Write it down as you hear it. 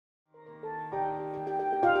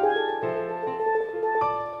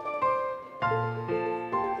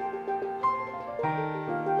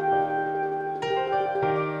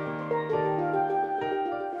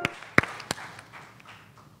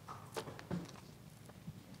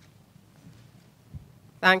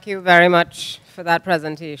Thank you very much for that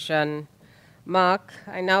presentation, Mark.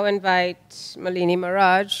 I now invite Malini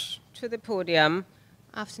Maraj to the podium.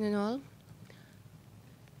 Afternoon all.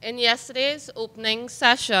 In yesterday's opening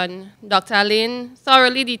session, Dr. Alain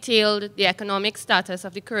thoroughly detailed the economic status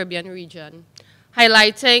of the Caribbean region,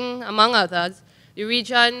 highlighting, among others, the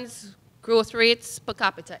region's growth rates, per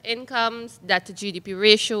capita incomes, debt to GDP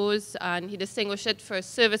ratios, and he distinguished it for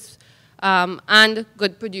service and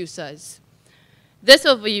good producers. This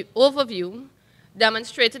overview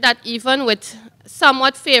demonstrated that even with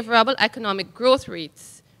somewhat favorable economic growth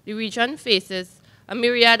rates, the region faces a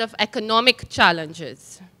myriad of economic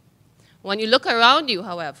challenges. When you look around you,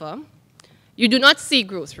 however, you do not see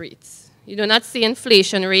growth rates. You do not see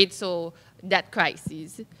inflation rates or debt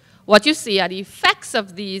crises. What you see are the effects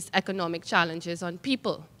of these economic challenges on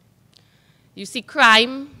people. You see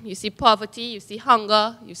crime, you see poverty, you see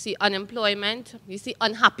hunger, you see unemployment, you see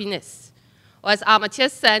unhappiness. Or as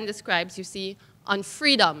Amartya Sen describes, you see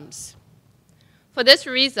unfreedoms. For this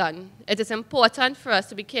reason, it is important for us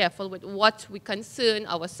to be careful with what we concern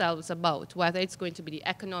ourselves about, whether it's going to be the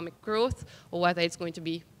economic growth or whether it's going to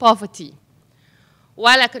be poverty.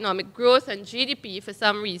 While economic growth and GDP, for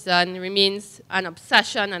some reason, remains an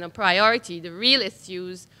obsession and a priority, the real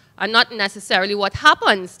issues are not necessarily what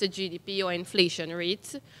happens to GDP or inflation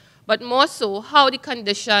rates, but more so how the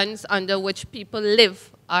conditions under which people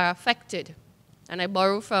live are affected. And I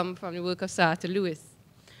borrow from the work of Sir Arthur Lewis.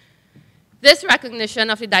 This recognition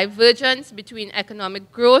of the divergence between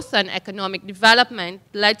economic growth and economic development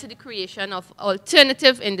led to the creation of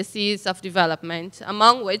alternative indices of development,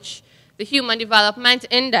 among which the Human Development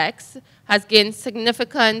Index has gained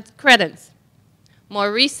significant credence.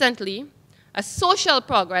 More recently, a Social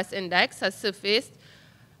Progress Index has surfaced,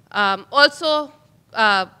 also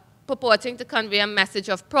purporting to convey a message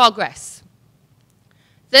of progress.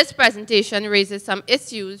 This presentation raises some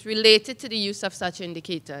issues related to the use of such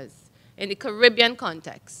indicators in the Caribbean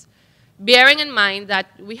context, bearing in mind that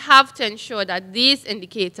we have to ensure that these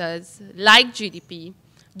indicators, like GDP,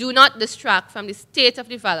 do not distract from the state of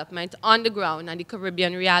development on the ground and the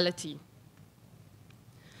Caribbean reality.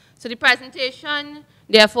 So the presentation,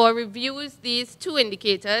 therefore, reviews these two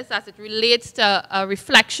indicators as it relates to a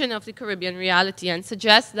reflection of the Caribbean reality and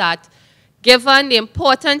suggests that, given the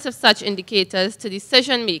importance of such indicators to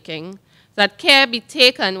decision-making, that care be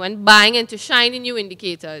taken when buying into shiny new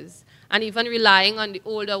indicators and even relying on the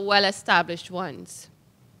older, well-established ones.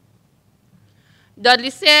 Dudley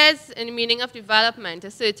Sayers, in The Meaning of Development,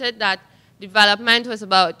 asserted that development is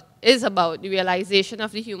about the realization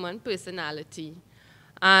of the human personality.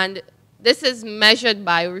 And this is measured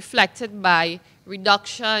by, reflected by,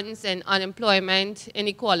 reductions in unemployment,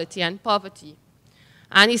 inequality, and poverty.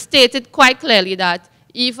 And he stated quite clearly that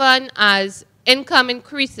even as income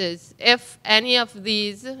increases, if any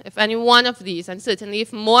one of these, and certainly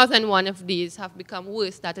if more than one of these have become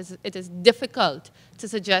worse, it is difficult to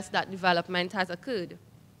suggest that development has occurred.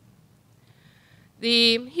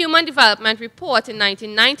 The Human Development Report in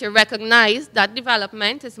 1990 recognized that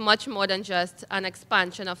development is much more than just an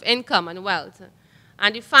expansion of income and wealth,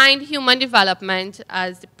 and defined human development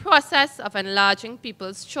as the process of enlarging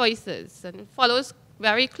people's choices, and it follows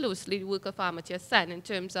very closely the work of Amartya Sen in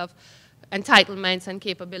terms of entitlements and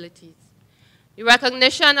capabilities. The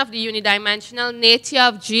recognition of the unidimensional nature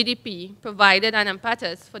of GDP provided an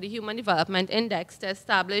impetus for the Human Development Index to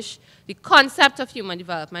establish the concept of human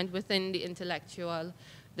development within the intellectual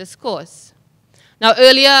discourse. Now,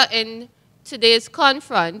 earlier in today's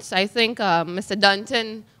conference, I think Mr.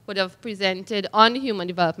 Dunton would have presented on the Human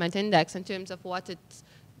Development Index in terms of what it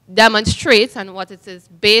demonstrates and what it is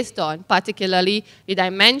based on, particularly the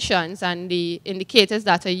dimensions and the indicators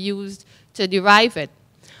that are used to derive it.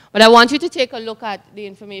 But I want you to take a look at the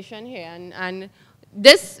information here, and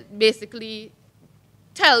this basically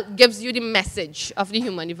gives you the message of the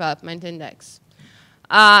Human Development Index.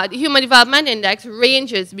 The Human Development Index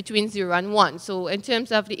ranges between 0 and 1. So in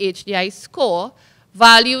terms of the HDI score,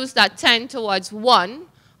 values that tend towards 1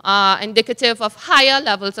 are indicative of higher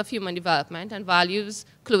levels of human development, and values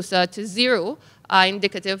closer to 0 are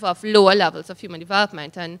indicative of lower levels of human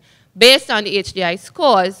development. And based on the HDI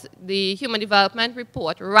scores, the Human Development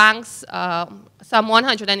Report ranks some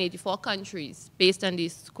 184 countries based on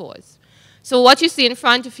these scores. So what you see in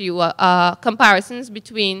front of you are comparisons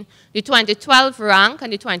between the 2012 rank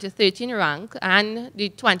and the 2013 rank, and the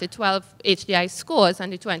 2012 HDI scores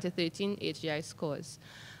and the 2013 HDI scores.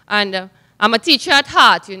 And I'm a teacher at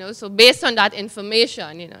heart, so based on that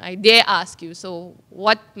information, I dare ask you, so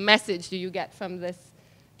what message do you get from this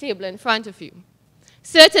table in front of you?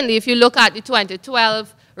 Certainly, if you look at the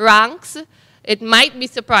 2012 ranks, it might be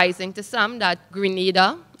surprising to some that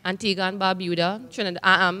Grenada, Antigua and Barbuda,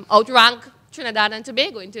 outrank Trinidad and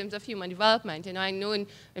Tobago in terms of human development. You know, I know in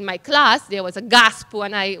my class there was a gasp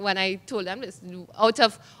when I told them this. Out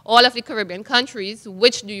of all of the Caribbean countries,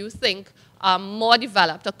 which do you think are more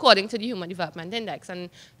developed according to the Human Development Index? And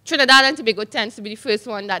Trinidad and Tobago tends to be the first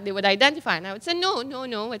one that they would identify. And I would say, no,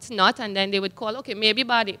 it's not. And then they would call, okay, maybe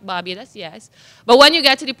Barbados, yes. But when you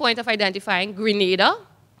get to the point of identifying Grenada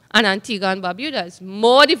and Antigua and Barbuda as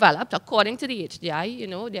more developed according to the HDI, you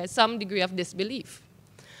know, there's some degree of disbelief.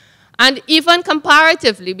 And even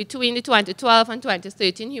comparatively between the 2012 and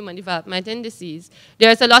 2013 Human Development Indices,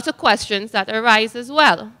 there's a lot of questions that arise as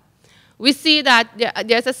well. We see that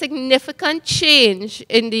there's a significant change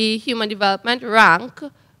in the human development rank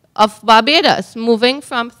of Barbados, moving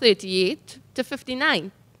from 38 to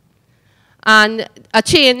 59. And a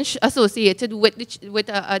change associated with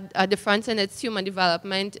a difference in its human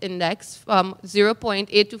development index from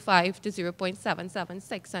 0.825 to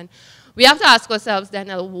 0.776. And we have to ask ourselves then,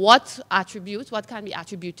 what can be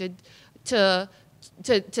attributed to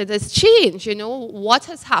this change? You know, what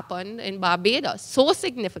has happened in Barbados so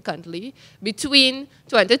significantly between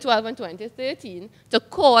 2012 and 2013 to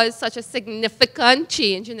cause such a significant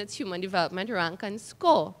change in its human development rank and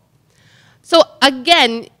score? So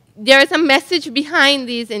again, there is a message behind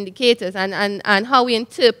these indicators and how we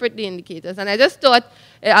interpret the indicators. And I just thought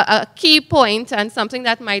a key point and something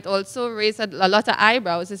that might also raise a lot of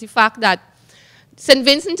eyebrows is the fact that St.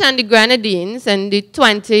 Vincent and the Grenadines in the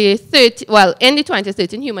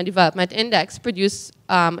 2013 Human Development Index produced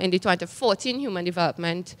in the 2014 Human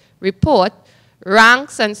Development Report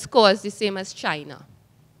ranks and scores the same as China.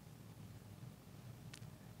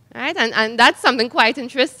 Right? And that's something quite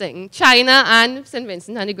interesting. China and St.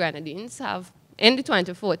 Vincent and the Grenadines have, in the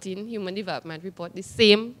 2014 Human Development Report, the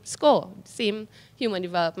same score, the same Human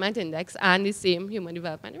Development Index, and the same Human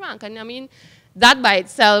Development rank. And I mean, that by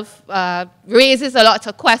itself raises a lot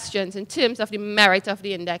of questions in terms of the merit of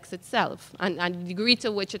the index itself and the degree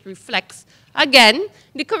to which it reflects, again,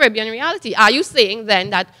 the Caribbean reality. Are you saying then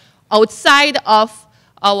that outside of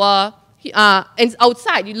our, you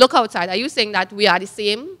look outside, are you saying that we are the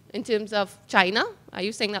same in terms of China? Are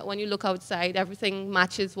you saying that when you look outside, everything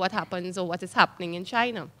matches what happens or what is happening in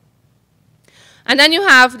China? And then you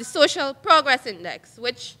have the Social Progress Index,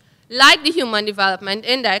 which, like the Human Development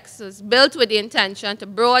Index, is built with the intention to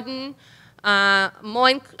broaden to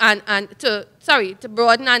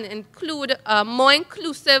broaden and include a more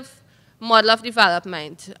inclusive model of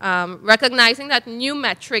development, recognizing that new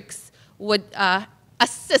metrics would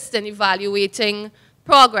assist in evaluating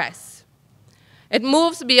progress. It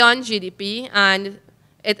moves beyond GDP and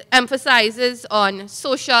it emphasizes on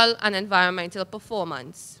social and environmental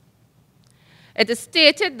performance. It is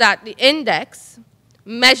stated that the index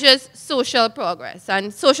measures social progress,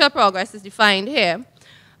 and social progress is defined here,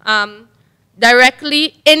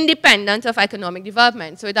 directly independent of economic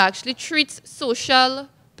development. So it actually treats social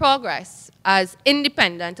progress as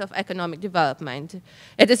independent of economic development.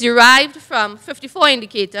 It is derived from 54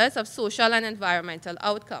 indicators of social and environmental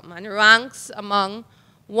outcome and ranks among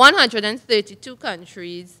 132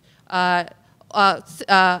 countries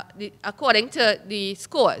according to the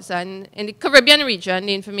scores. And in the Caribbean region,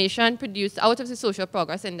 the information produced out of the Social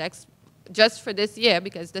Progress Index just for this year,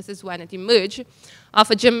 because this is when it emerged,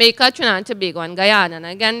 for Jamaica, Trinidad and Tobago, and Guyana. And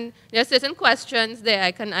again, there are certain questions there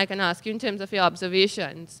I can ask you in terms of your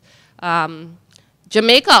observations.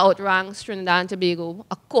 Jamaica outranks Trinidad and Tobago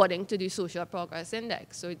according to the Social Progress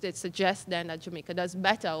Index. So it suggests then that Jamaica does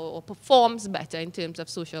better or performs better in terms of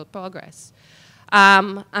social progress.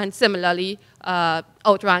 And similarly,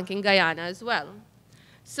 outranking Guyana as well.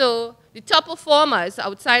 So the top performers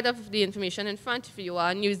outside of the information in front of you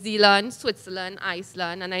are New Zealand, Switzerland,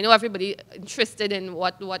 Iceland, and I know everybody interested in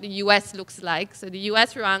what the US looks like. So the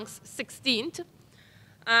US ranks 16th.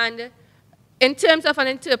 And in terms of an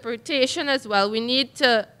interpretation as well, we need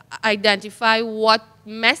to identify what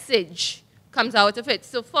message comes out of it.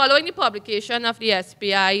 So following the publication of the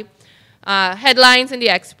SPI, headlines in the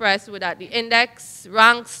Express were that the index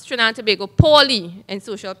ranks Trinidad and Tobago poorly in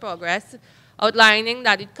social progress, outlining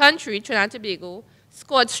that the country, Trinidad and Tobago,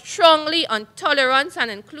 scored strongly on tolerance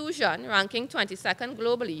and inclusion, ranking 22nd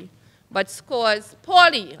globally, but scores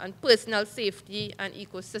poorly on personal safety and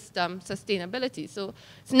ecosystem sustainability. So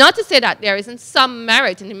it's not to say that there isn't some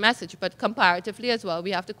merit in the message, but comparatively as well,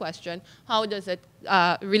 we have to question how does it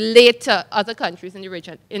relate to other countries in the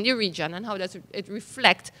region, and how does it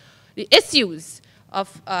reflect the issues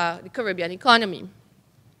of the Caribbean economy.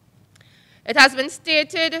 It has been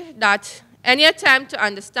stated that any attempt to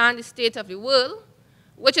understand the state of the world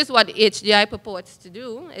which is what the HDI purports to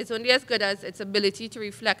do, is only as good as its ability to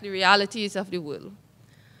reflect the realities of the world.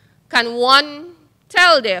 Can one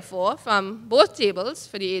tell, therefore, from both tables,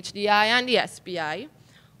 for the HDI and the SPI,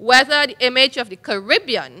 whether the image of the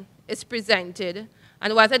Caribbean is presented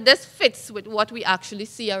and whether this fits with what we actually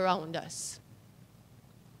see around us?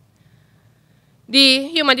 The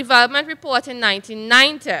Human Development Report in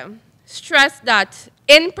 1990 stressed that,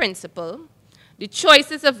 in principle, the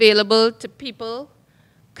choices available to people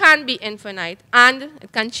can be infinite and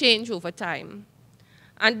it can change over time.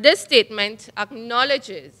 And this statement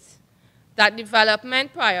acknowledges that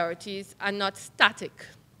development priorities are not static.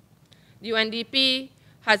 The UNDP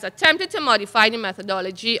has attempted to modify the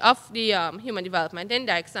methodology of the Human Development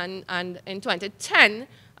Index and in 2010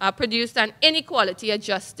 produced an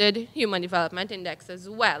inequality-adjusted Human Development Index as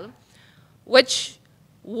well, which,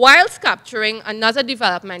 whilst capturing another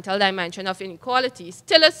developmental dimension of inequality,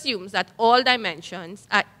 still assumes that all dimensions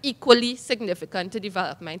are equally significant to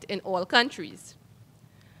development in all countries,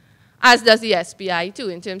 as does the SPI too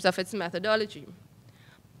in terms of its methodology.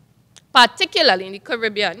 Particularly in the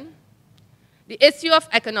Caribbean, the issue of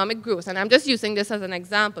economic growth, and I'm just using this as an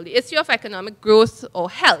example, the issue of economic growth or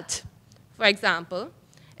health, for example,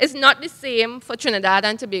 is not the same for Trinidad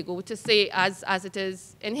and Tobago to say as it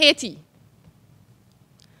is in Haiti.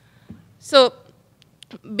 So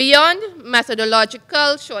beyond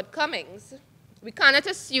methodological shortcomings, we cannot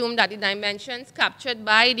assume that the dimensions captured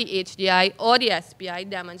by the HDI or the SPI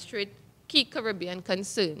demonstrate key Caribbean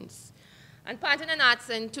concerns. And Panton and Arts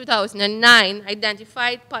in 2009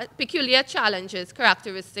 identified peculiar challenges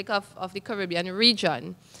characteristic of the Caribbean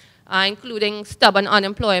region, including stubborn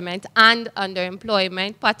unemployment and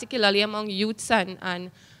underemployment, particularly among youths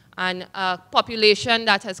and a population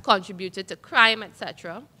that has contributed to crime,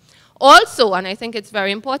 etc. Also, and I think it's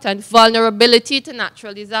very important, vulnerability to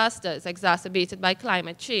natural disasters exacerbated by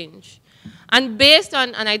climate change. And based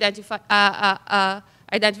on an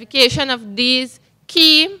identification of these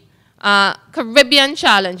key Caribbean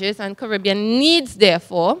challenges and Caribbean needs,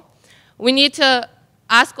 therefore, we need to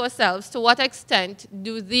ask ourselves to what extent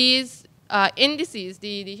do these indices,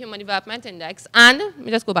 the Human Development Index, and, let me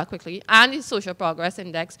just go back quickly, and the Social Progress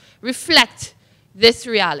Index reflect this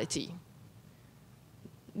reality?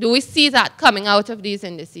 Do we see that coming out of these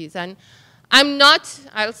indices? And I'm not,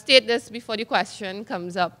 I'll state this before the question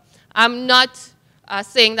comes up, I'm not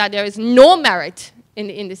saying that there is no merit in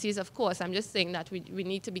the indices, of course. I'm just saying that we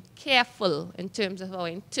need to be careful in terms of our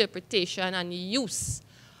interpretation and use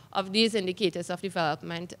of these indicators of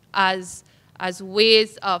development as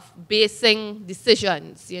ways of basing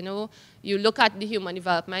decisions. You know, you look at the Human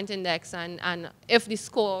Development Index and if the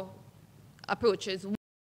score approaches,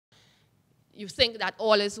 you think that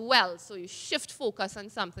all is well, so you shift focus on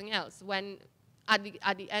something else, when at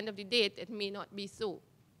the end of the day, it may not be so.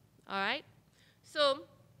 All right? So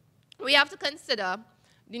we have to consider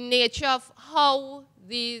the nature of how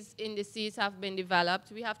these indices have been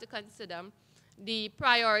developed. We have to consider the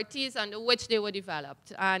priorities under which they were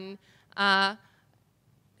developed. And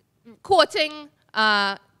quoting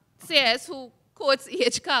CS, who quotes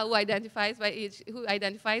H. Carr, who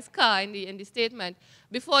identifies Carr in the statement,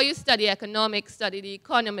 before you study economics, study the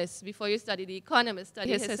economists. Before you study the economists,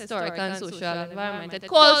 study his historical and social environment. It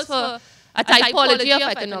calls for a typology of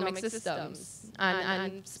economic systems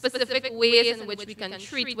and specific ways in which we can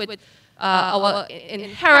treat with our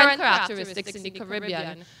inherent characteristics in the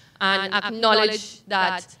Caribbean and acknowledge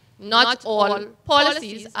that not all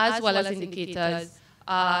policies as well as indicators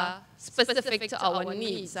are specific to our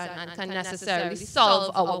needs and can necessarily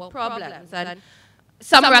solve our problems. And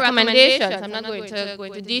some recommendations, I'm not going to go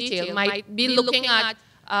into detail, might be looking at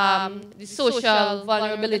the Social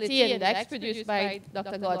Vulnerability Index produced by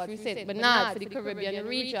Dr. Godfrey St. Bernard for the Caribbean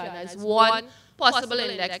region as one possible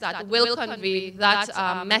index that will convey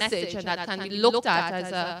that message and that can be looked at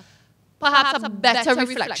as perhaps a better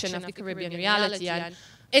reflection of the Caribbean reality. And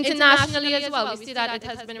internationally as well, we see that it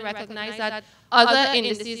has been recognized that other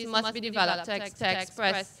indices must be developed to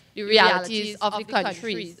express the realities of the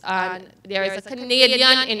countries. And there is a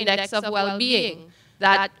Canadian Index of Well-Being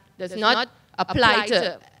that does not apply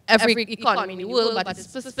to every economy in the world, but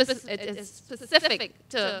it is specific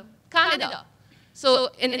to Canada.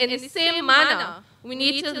 So in the same manner, we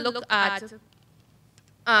need to look at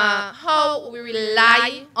how we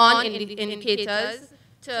rely on indicators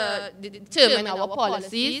to determine our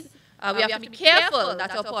policies. We have to be careful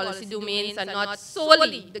that our policy domains are not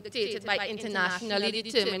solely dictated by internationally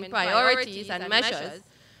determined priorities and measures,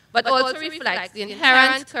 but also reflects the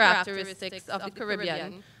inherent characteristics of the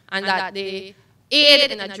Caribbean and that they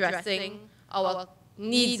aid in addressing our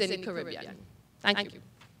needs in the Caribbean. Thank you.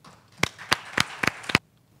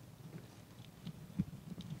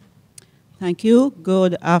 Thank you.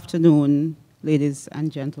 Good afternoon, ladies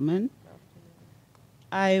and gentlemen.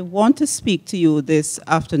 I want to speak to you this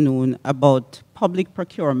afternoon about public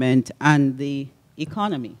procurement and the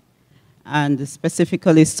economy, and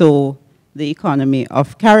specifically so the economy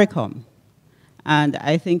of CARICOM. And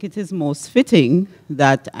I think it is most fitting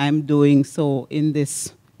that I'm doing so in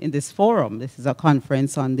this forum. This is a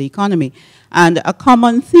conference on the economy. And a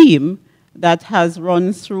common theme that has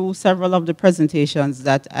run through several of the presentations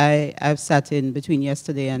that I've sat in between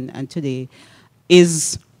yesterday and today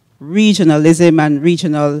is regionalism and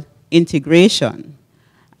regional integration.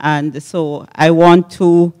 And so I want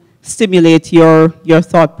to stimulate your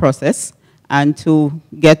thought process and to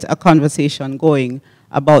get a conversation going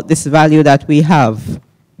about this value that we have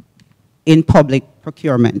in public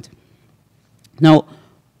procurement. Now,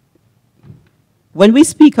 when we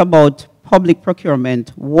speak about public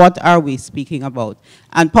procurement, what are we speaking about?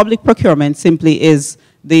 And public procurement simply is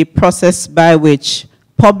the process by which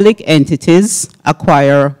public entities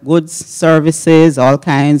acquire goods, services, all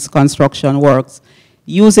kinds, construction works,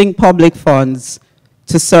 using public funds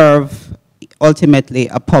to serve ultimately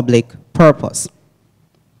a public purpose.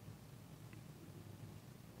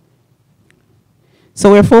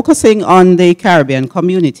 So we're focusing on the Caribbean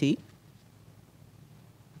community.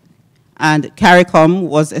 And CARICOM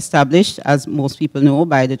was established, as most people know,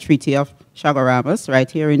 by the Treaty of Chaguaramas right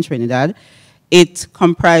here in Trinidad. It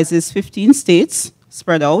comprises 15 states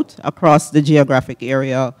spread out across the geographic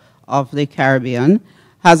area of the Caribbean,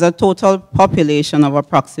 has a total population of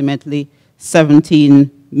approximately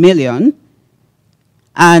 17 million.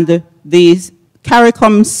 And the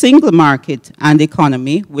CARICOM single market and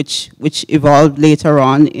economy, which evolved later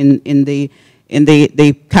on in the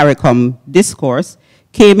CARICOM discourse,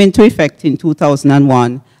 came into effect in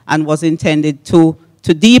 2001 and was intended to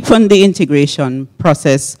deepen the integration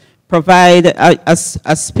process, provide a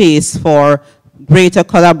space for greater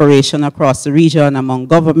collaboration across the region among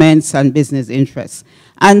governments and business interests,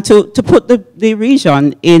 and to put the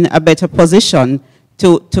region in a better position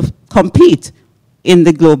to compete in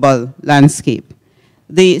the global landscape.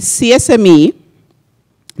 The CSME,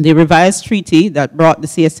 the revised treaty that brought the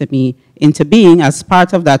CSME into being as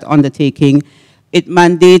part of that undertaking, it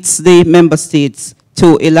mandates the member states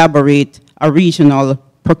to elaborate a regional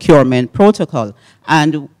procurement protocol.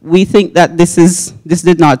 And we think that this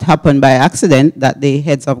did not happen by accident, that the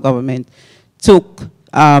heads of government took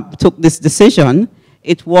this decision.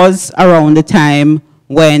 It was around the time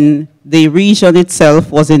when the region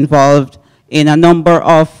itself was involved in a number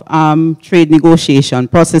of trade negotiation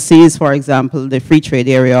processes, for example, the free trade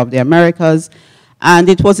area of the Americas, and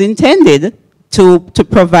it was intended to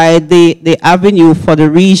provide the avenue for the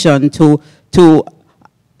region to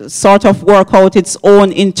sort of work out its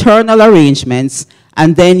own internal arrangements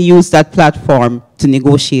and then use that platform to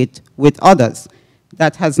negotiate with others.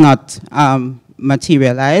 That has not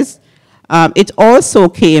materialized. It also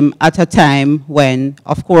came at a time when,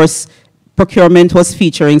 of course, procurement was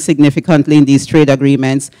featuring significantly in these trade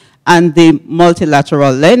agreements, and the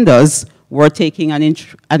multilateral lenders were taking an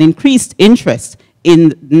increased interest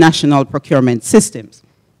in national procurement systems.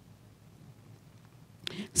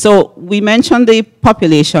 So we mentioned the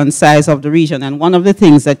population size of the region, and one of the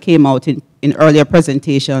things that came out in earlier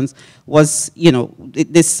presentations was,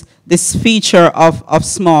 this feature of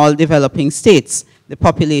small developing states. The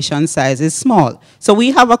population size is small. So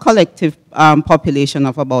we have a collective population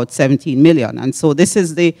of about 17 million, and so this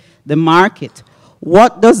is the market.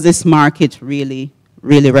 What does this market really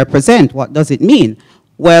represent? What does it mean?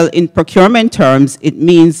 Well, in procurement terms, it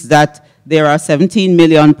means that there are 17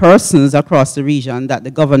 million persons across the region that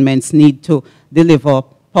the governments need to deliver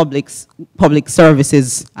public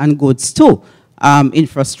services and goods to.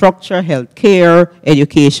 Infrastructure, healthcare,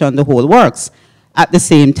 education, the whole works. At the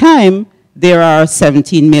same time, there are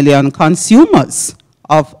 17 million consumers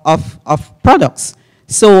of products.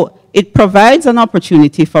 So it provides an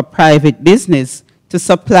opportunity for private business to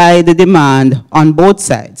supply the demand on both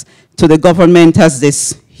sides, to the government as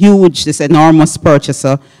this enormous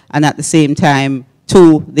purchaser, and at the same time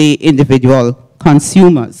to the individual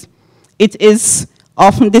consumers. It is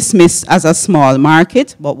often dismissed as a small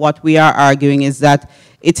market, but what we are arguing is that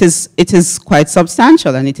it is quite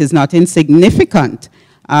substantial and it is not insignificant.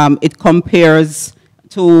 It compares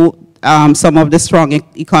to some of the strong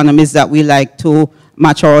economies that we like to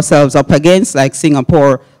match ourselves up against, like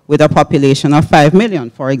Singapore, with a population of 5 million,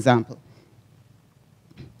 for example.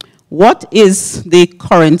 What is the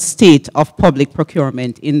current state of public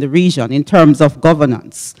procurement in the region in terms of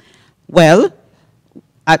governance? Well,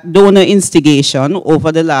 at donor instigation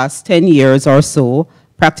over the last 10 years or so,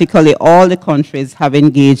 practically all the countries have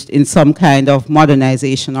engaged in some kind of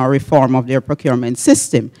modernization or reform of their procurement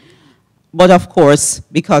system. But of course,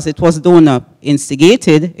 because it was donor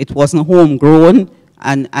instigated, it wasn't homegrown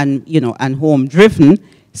and home driven.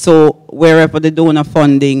 So wherever the donor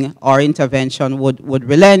funding or intervention would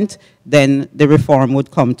relent, then the reform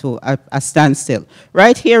would come to a standstill.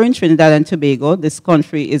 Right here in Trinidad and Tobago, this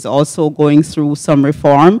country is also going through some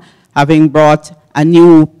reform, having brought a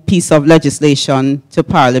new piece of legislation to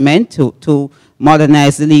Parliament to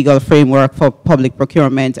modernize the legal framework for public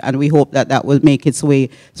procurement, and we hope that that will make its way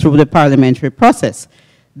through the parliamentary process.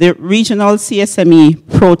 The regional CSME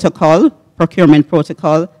protocol, procurement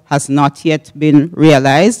protocol, has not yet been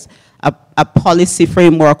realized. A policy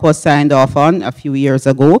framework was signed off on a few years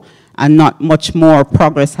ago, and not much more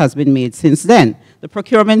progress has been made since then. The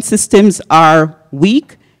procurement systems are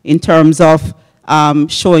weak in terms of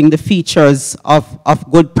showing the features of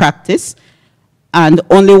good practice, and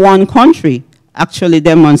only one country actually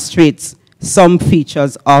demonstrates some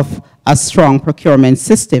features of a strong procurement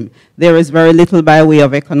system. There is very little by way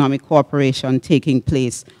of economic cooperation taking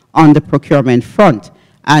place on the procurement front.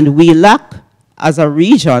 And we lack, as a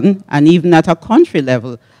region, and even at a country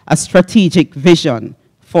level, a strategic vision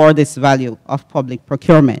for this value of public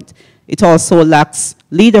procurement. It also lacks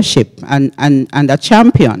leadership and a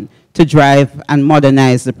champion to drive and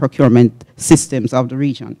modernize the procurement systems of the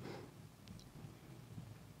region.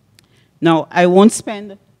 Now, I won't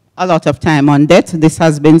spend a lot of time on debt. This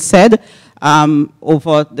has been said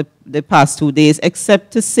over the past 2 days,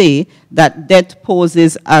 except to say that debt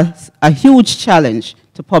poses a huge challenge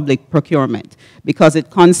to public procurement because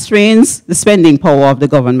it constrains the spending power of the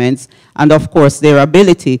governments and, of course, their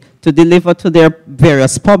ability to deliver to their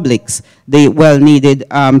various publics the well-needed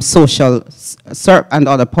social and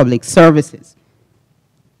other public services.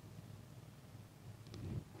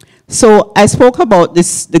 So I spoke about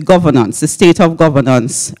this, the governance, the state of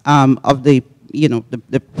governance of the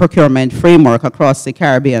procurement framework across the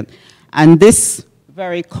Caribbean. And this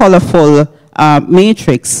very colorful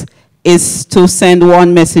matrix is to send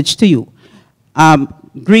one message to you.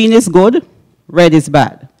 Green is good, red is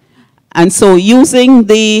bad. And so using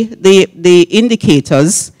the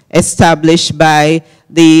indicators established by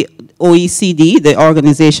the OECD, the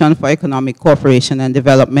Organization for Economic Cooperation and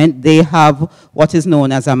Development, they have what is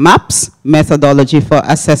known as a MAPS, Methodology for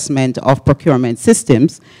Assessment of Procurement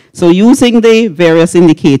Systems. So using the various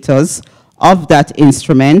indicators of that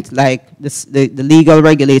instrument, like the legal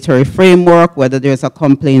regulatory framework, whether there's a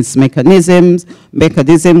complaints mechanism,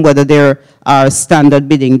 whether there are standard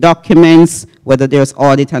bidding documents, whether there's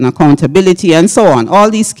audit and accountability, and so on. All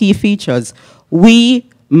these key features, we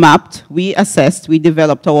mapped, we assessed, we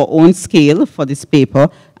developed our own scale for this paper,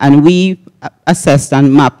 and we assessed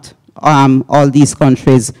and mapped all these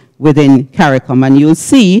countries within CARICOM. And you'll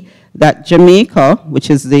see that Jamaica, which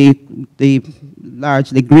is the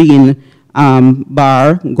largely green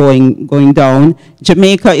bar going down,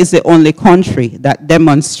 Jamaica is the only country that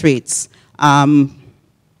demonstrates some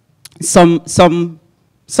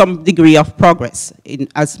degree of progress.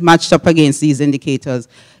 As matched up against these indicators,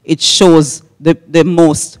 it shows the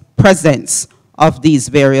most presence of these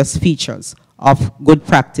various features of good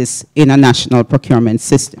practice in a national procurement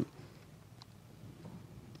system.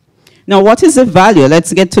 Now, what is the value?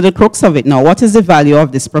 Let's get to the crux of it now. What is the value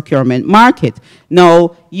of this procurement market?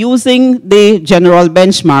 Now, using the general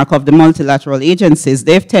benchmark of the multilateral agencies,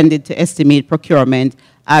 they've tended to estimate procurement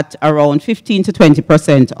at around 15 to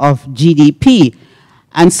 20% of GDP.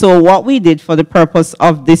 And so what we did for the purpose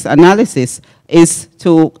of this analysis is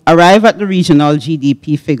to arrive at the regional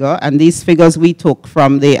GDP figure, and these figures we took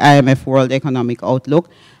from the IMF World Economic Outlook,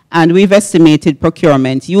 and we've estimated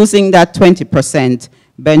procurement using that 20%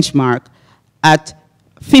 benchmark at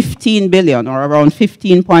 15 billion, or around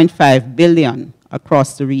 15.5 billion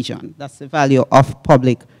across the region. That's the value of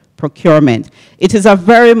public procurement. It is a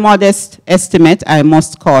very modest estimate, I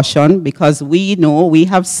must caution, because we know, we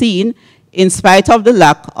have seen, in spite of the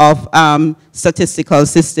lack of statistical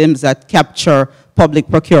systems that capture public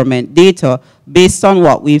procurement data, based on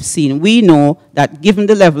what we've seen, we know that given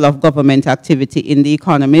the level of government activity in the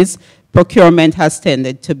economies, procurement has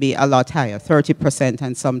tended to be a lot higher, 30%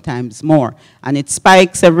 and sometimes more. And it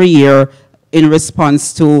spikes every year in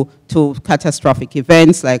response to catastrophic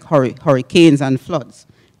events like hurricanes and floods.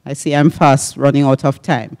 I see I'm fast running out of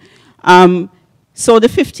time. So the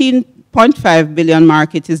 15.5 billion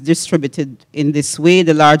market is distributed in this way.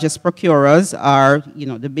 The largest procurers are,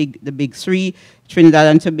 the big three: Trinidad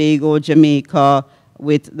and Tobago, Jamaica,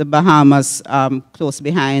 with the Bahamas close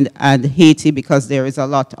behind and Haiti, because there is a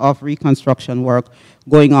lot of reconstruction work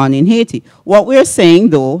going on in Haiti. What we're saying,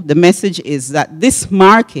 though, the message is that this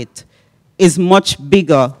market is much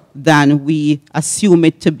bigger than we assume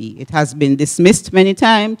it to be. It has been dismissed many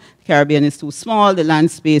times. The Caribbean is too small, the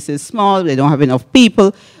land space is small, they don't have enough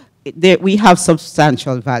people. We have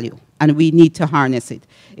substantial value, and we need to harness it.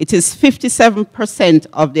 It is 57%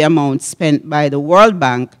 of the amount spent by the World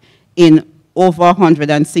Bank in over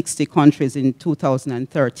 160 countries in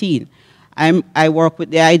 2013. I work with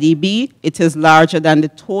the IDB. It is larger than the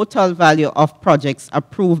total value of projects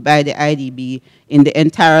approved by the IDB in the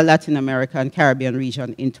entire Latin America and Caribbean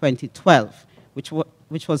region in 2012,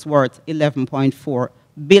 which was worth 11.4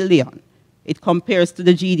 billion. It compares to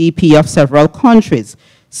the GDP of several countries.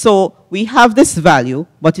 So we have this value,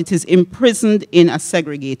 but it is imprisoned in a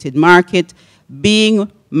segregated market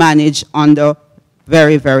being managed under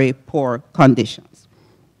very, very poor conditions.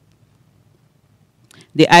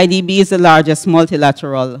 The IDB is the largest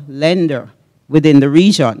multilateral lender within the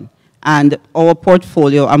region, and our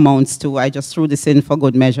portfolio amounts to, I just threw this in for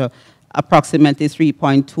good measure, approximately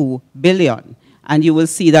 3.2 billion. And you will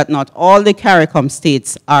see that not all the CARICOM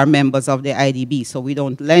states are members of the IDB, so we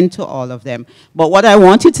don't lend to all of them. But what I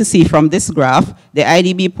want you to see from this graph, the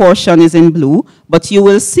IDB portion is in blue, but you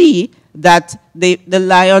will see that the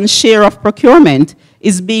lion's share of procurement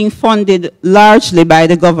is being funded largely by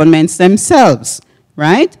the governments themselves,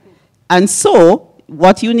 right? And so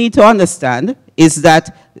what you need to understand is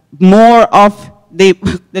that more of the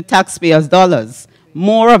taxpayers' dollars,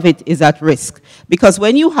 more of it is at risk. Because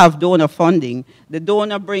when you have donor funding, the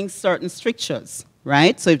donor brings certain strictures,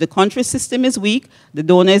 right? So if the country system is weak, the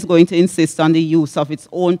donor is going to insist on the use of its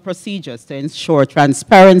own procedures to ensure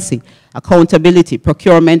transparency, accountability.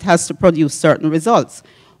 Procurement has to produce certain results.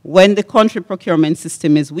 When the country procurement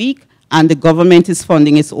system is weak and the government is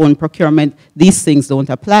funding its own procurement, these things don't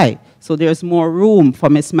apply. So there's more room for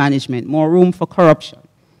mismanagement, more room for corruption.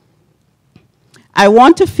 I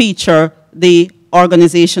want to feature the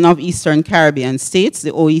Organization of Eastern Caribbean States,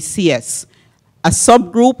 the OECS, a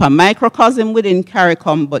subgroup, a microcosm within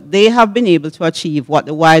CARICOM, but they have been able to achieve what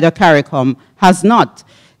the wider CARICOM has not.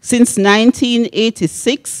 Since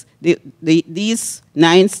 1986, these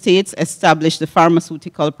 9 states established the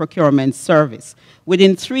Pharmaceutical Procurement Service.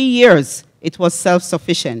 Within 3 years, it was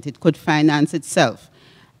self-sufficient. It could finance itself.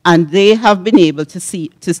 And they have been able to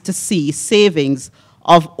see savings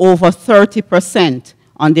of over 30%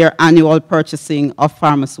 on their annual purchasing of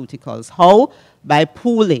pharmaceuticals. How? By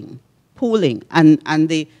pooling. And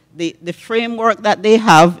the framework that they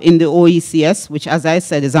have in the OECS, which, as I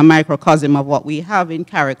said, is a microcosm of what we have in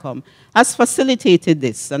CARICOM, has facilitated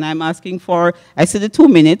this. And I'm asking for, I said the 2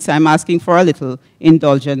 minutes, I'm asking for a little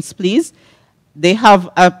indulgence, please. They have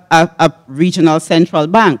a regional central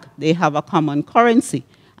bank. They have a common currency.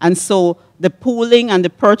 And so the pooling and the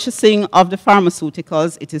purchasing of the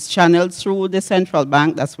pharmaceuticals, it is channeled through the central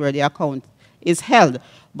bank. That's where the account is held.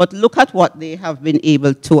 But look at what they have been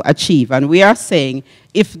able to achieve. And we are saying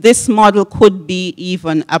if this model could be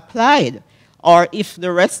even applied, or if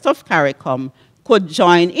the rest of CARICOM could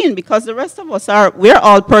join in, because the rest of us we're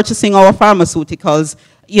all purchasing our pharmaceuticals,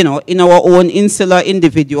 you know, in our own insular,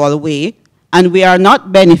 individual way, and we are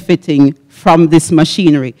not benefiting from this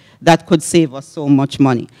machinery that could save us so much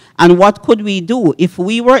money. And what could we do if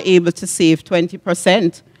we were able to save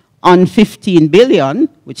 20% on 15 billion,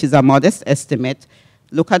 which is a modest estimate?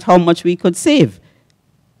 Look at how much we could save.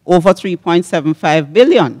 Over 3.75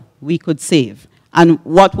 billion we could save. And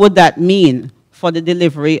what would that mean for the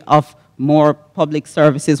delivery of more public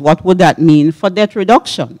services? What would that mean for debt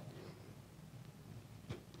reduction?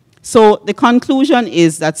 So the conclusion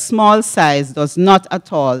is that small size does not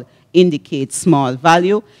at all indicate small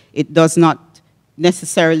value. It does not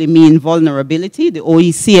necessarily mean vulnerability. The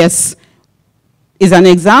OECS is an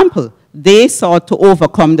example. They sought to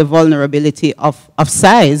overcome the vulnerability of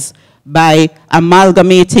size by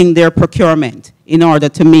amalgamating their procurement in order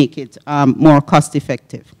to make it more cost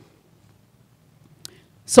effective.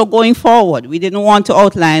 So going forward, we didn't want to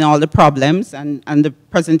outline all the problems, and the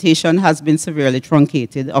presentation has been severely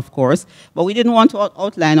truncated, of course, but we didn't want to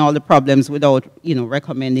outline all the problems without, you know,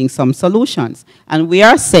 recommending some solutions. And we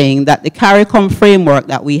are saying that the CARICOM framework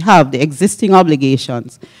that we have, the existing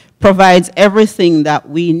obligations, provides everything that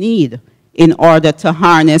we need in order to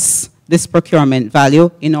harness this procurement value,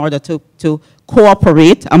 in order to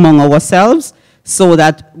cooperate among ourselves so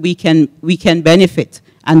that we can benefit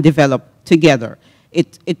and develop together.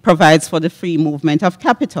 It provides for the free movement of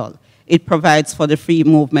capital. It provides for the free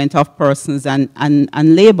movement of persons and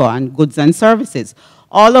labor and goods and services.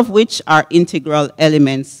 all of which are integral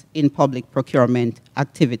elements in public procurement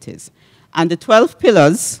activities. And the 12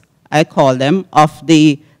 pillars, I call them, of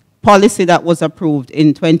the policy that was approved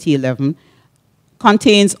in 2011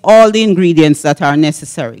 contains all the ingredients that are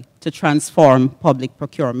necessary to transform public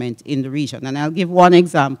procurement in the region. And I'll give one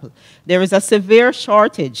example. There is a severe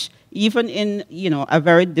shortage, even in a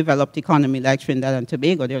very developed economy like Trinidad and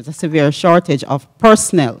Tobago, there's a severe shortage of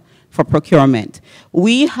personnel for procurement.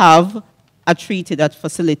 We have a treaty that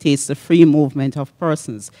facilitates the free movement of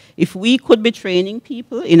persons. If we could be training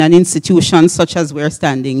people in an institution such as we're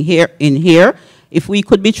standing here, if we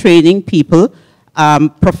could be training people,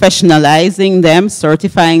 professionalizing them,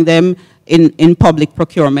 certifying them in public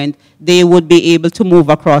procurement, they would be able to move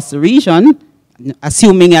across the region,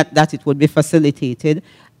 assuming that it would be facilitated,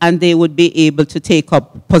 and they would be able to take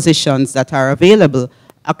up positions that are available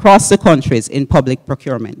across the countries in public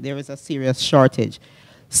procurement. There is a serious shortage.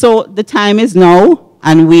 So the time is now,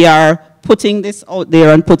 and we are putting this out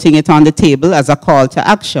there and putting it on the table as a call to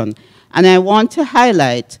action. And I want to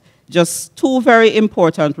highlight just two very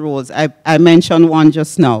important roles. I mentioned one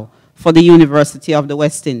just now for the University of the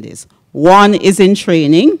West Indies. One is in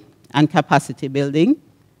training and capacity building,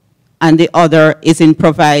 and the other is in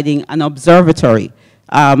providing an observatory,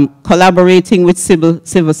 collaborating with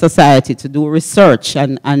civil society to do research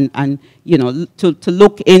and to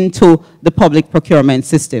look into the public procurement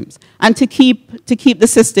systems and to keep the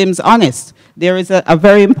systems honest. There is a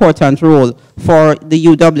very important role for the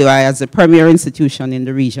UWI as a premier institution in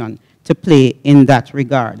the region to play in that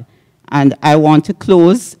regard. And I want to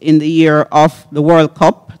close in the year of the World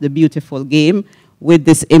Cup, the beautiful game, with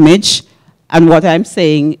this image. And what I'm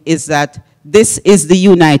saying is that this is the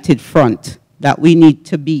united front that we need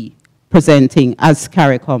to be presenting as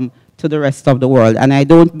CARICOM to the rest of the world. And I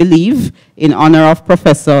don't believe, in honor of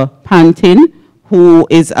Professor Pantin, who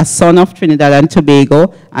is a son of Trinidad and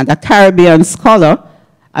Tobago and a Caribbean scholar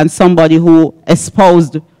and somebody who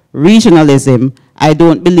espoused regionalism, I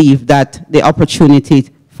don't believe that the opportunity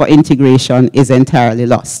for integration is entirely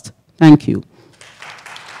lost. Thank you.